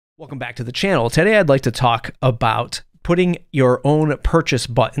Welcome back to the channel. Today I'd like to talk about putting your own purchase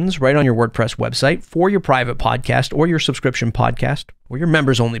buttons right on your WordPress website for your private podcast or your subscription podcast or your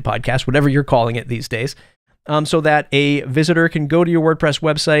members only podcast, whatever you're calling it these days, so that a visitor can go to your WordPress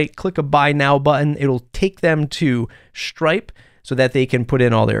website, click a buy now button. It'll take them to Stripe so that they can put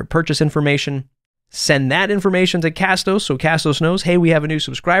in all their purchase information, send that information to Castos so Castos knows, hey, we have a new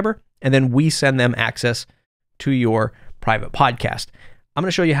subscriber, and then we send them access to your private podcast. I'm going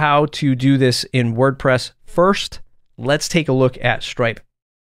to show you how to do this in WordPress. First, let's take a look at Stripe.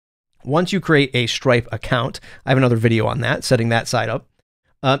 Once you create a Stripe account, I have another video on that, setting that side up.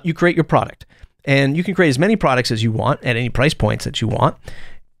 You create your product, and you can create as many products as you want at any price points that you want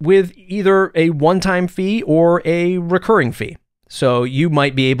with either a one-time fee or a recurring fee. So you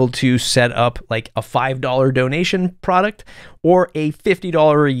might be able to set up like a $5 donation product or a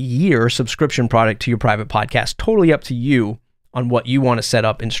 $50 a year subscription product to your private podcast. Totally up to you on what you want to set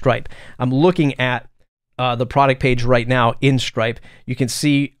up in Stripe. I'm looking at the product page right now in Stripe. You can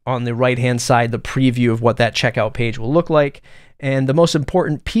see on the right-hand side the preview of what that checkout page will look like. And the most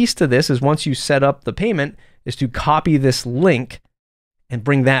important piece to this is once you set up the payment is to copy this link and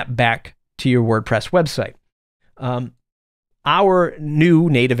bring that back to your WordPress website. Our new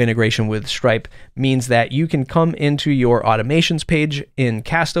native integration with Stripe means that you can come into your automations page in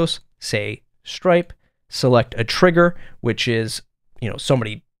Castos, say Stripe, select a trigger, which is,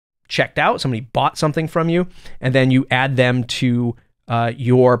 somebody checked out, somebody bought something from you, and then you add them to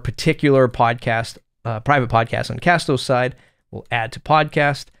your particular podcast, private podcast on Castos side. We'll add to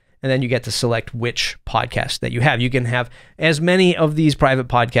podcast, and then you get to select which podcast that you have. You can have as many of these private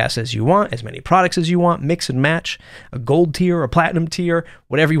podcasts as you want, as many products as you want, mix and match, a gold tier, a platinum tier,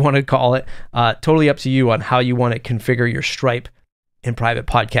 whatever you want to call it. Totally up to you on how you want to configure your Stripe and private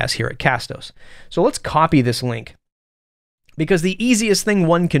podcasts here at Castos. So let's copy this link, because the easiest thing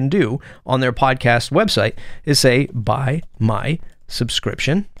one can do on their podcast website is say, buy my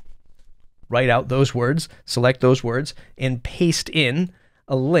subscription, write out those words, select those words, and paste in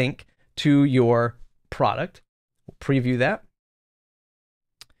a link to your product. We'll preview that.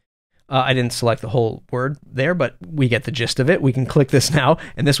 I didn't select the whole word there, but we get the gist of it. We can click this now,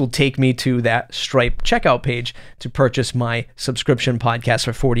 and this will take me to that Stripe checkout page to purchase my subscription podcast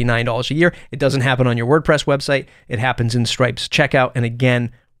for $49 a year. It doesn't happen on your WordPress website. It happens in Stripe's checkout. And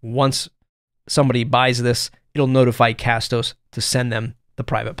again, once somebody buys this, it'll notify Castos to send them the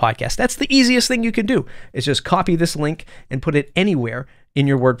private podcast. That's the easiest thing you can do, is just copy this link and put it anywhere in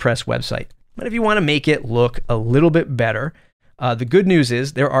your WordPress website. But if you want to make it look a little bit better, the good news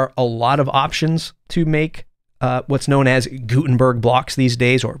is there are a lot of options to make what's known as Gutenberg blocks these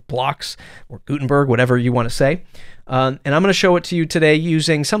days, or blocks, or Gutenberg, whatever you want to say. And I'm going to show it to you today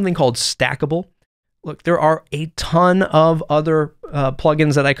using something called Stackable. Look, there are a ton of other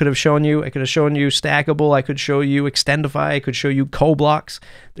plugins that I could have shown you. I could have shown you Stackable. I could show you Extendify. I could show you CoBlocks.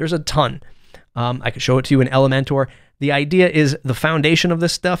 There's a ton. I could show it to you in Elementor. The idea is the foundation of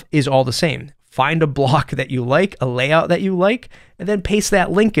this stuff is all the same. Find a block that you like, a layout that you like, and then paste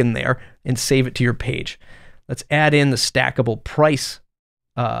that link in there and save it to your page. Let's add in the Stackable price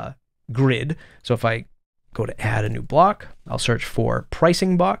grid. So if I go to add a new block, I'll search for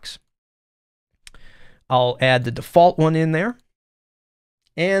pricing box. I'll add the default one in there.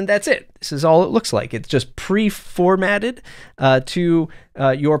 And that's it. This is all it looks like. It's just pre-formatted to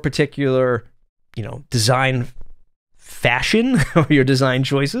your particular, design fashion or your design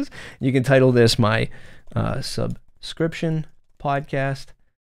choices. You can title this my subscription podcast.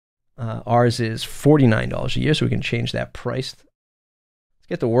 Ours is $49 a year, so we can change that price. Let's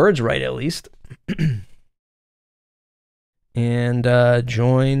get the words right at least. And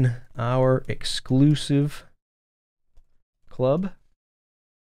join our exclusive club.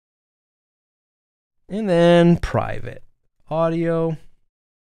 And then private audio.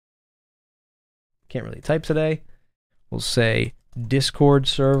 Can't really type today. We'll say Discord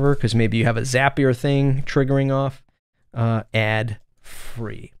server, because maybe you have a Zapier thing triggering off. Ad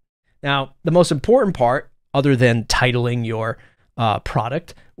free. Now, the most important part, other than titling your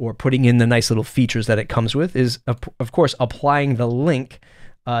product or putting in the nice little features that it comes with, is, of course, applying the link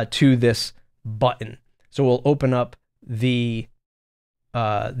to this button. So we'll open up the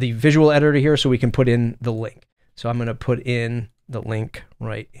visual editor here so we can put in the link. So I'm going to put in the link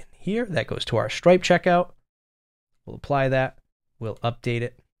right in here. That goes to our Stripe checkout. We'll apply that. We'll update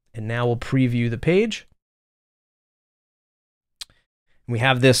it. And now we'll preview the page. We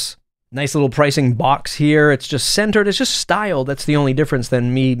have this nice little pricing box here. It's just centered. It's just styled. That's the only difference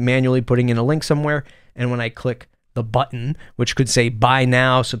than me manually putting in a link somewhere. And when I click the button, which could say buy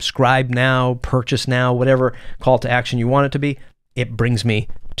now, subscribe now, purchase now, whatever call to action you want it to be, it brings me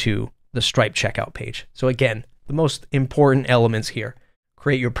to the Stripe checkout page. So again, the most important elements here: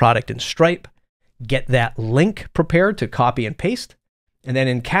 create your product in Stripe, get that link prepared to copy and paste, and then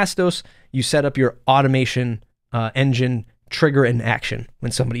in Castos, you set up your automation engine trigger and action.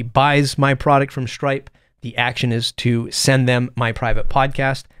 When somebody buys my product from Stripe, the action is to send them my private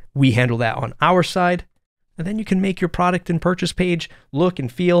podcast. We handle that on our side. And then you can make your product and purchase page look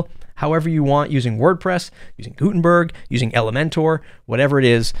and feel however you want using WordPress, using Gutenberg, using Elementor, whatever it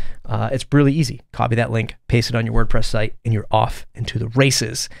is. It's really easy. Copy that link, paste it on your WordPress site, and you're off into the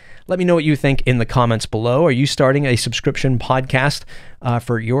races. Let me know what you think in the comments below. Are you starting a subscription podcast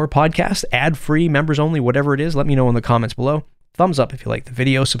for your podcast? Ad-free, members only, whatever it is. Let me know in the comments below. Thumbs up if you like the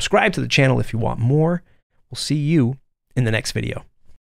video. Subscribe to the channel if you want more. We'll see you in the next video.